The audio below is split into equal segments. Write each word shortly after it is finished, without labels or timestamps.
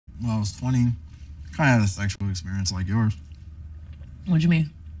when I was 20, kind of had a sexual experience like yours. What do you mean?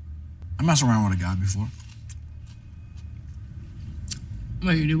 I messed around with a guy before.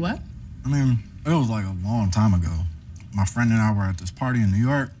 Wait, you do what? I mean, it was like a long time ago. My friend and I were at this party in New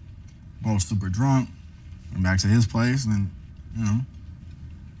York, both super drunk, went back to his place, and, you know,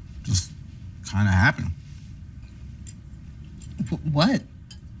 just kind of happened. What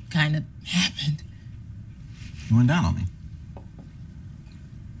kind of happened? He went down on me.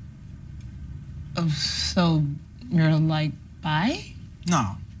 Oh, so you're like bi?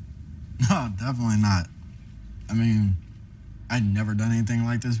 No, definitely not. I mean, I'd never done anything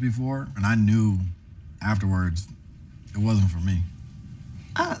like this before, and I knew afterwards it wasn't for me.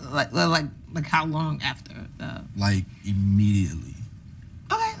 Like how long after the? Like, immediately.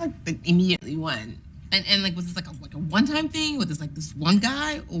 Okay, like immediately when? And like, was this like a one-time thing? Was this like this one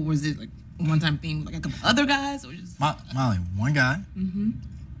guy, or was it like a one-time thing with like a couple other guys, or just? Molly, one guy. Mm-hmm.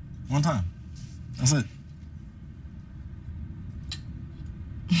 One time. That's it.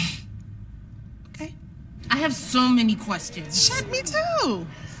 Okay. I have so many questions. Shit, me too.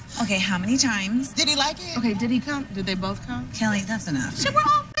 Okay, how many times? Did he like it? Okay, did he come? Did they both come? Kelly, that's enough. Shit, we're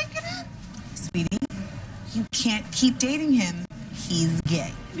all thinking it. Sweetie, you can't keep dating him. He's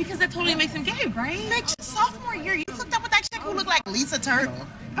gay. Because that totally makes him gay, right? Bitch, sophomore year, you hooked up with that chick who looked like Lisa Turtle.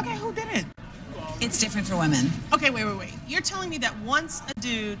 Okay, who didn't? It's different for women. Okay, wait. You're telling me that once a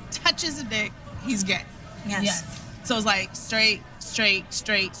dude touches a dick, he's gay. Yes. So it's like straight,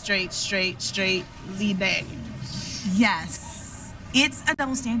 lead that. Yes. It's a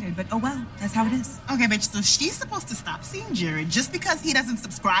double standard, but oh well, that's how it is. Okay, bitch, so she's supposed to stop seeing Jared just because he doesn't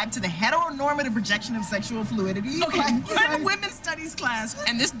subscribe to the heteronormative rejection of sexual fluidity? Okay, Like, you're in like, women's studies class,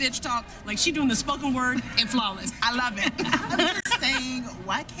 and this bitch talk like she doing the spoken word and flawless. I love it. I'm just saying,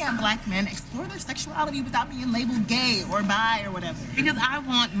 why can't black men explore their sexuality without being labeled gay or bi or whatever? Because I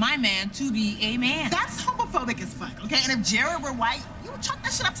want my man to be a man. That's homophobic as fuck, okay? And if Jared were white, you would chalk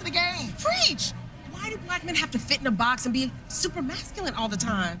that shit up to the game. Preach! Why do black men have to fit in a box and be super masculine all the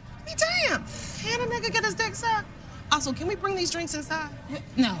time? I mean, damn. Can a nigga get his dick sucked? Also, can we bring these drinks inside?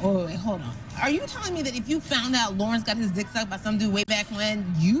 No, wait, hold on. Are you telling me that if you found out Lawrence got his dick sucked by some dude way back when,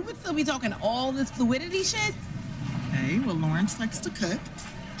 you would still be talking all this fluidity shit? Hey, well, Lawrence likes to cook,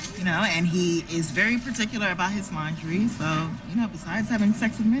 you know, and he is very particular about his laundry. So, you know, besides having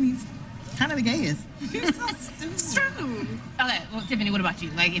sex with men, he's kind of the gayest. You're so stupid. It's true. Okay, well, Tiffany, what about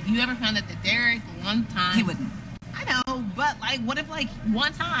you? Like, if you ever found out that Derek one time... He wouldn't. I know, but, like, what if, like,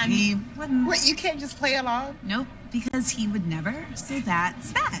 one time... He wouldn't. Wait, you can't just play along? Nope, because he would never, so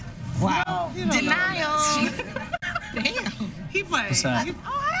that's that. Wow. You don't Denial. Damn. He plays. What's that?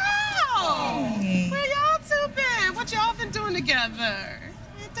 Oh, Hey. where y'all two been? What y'all been doing together?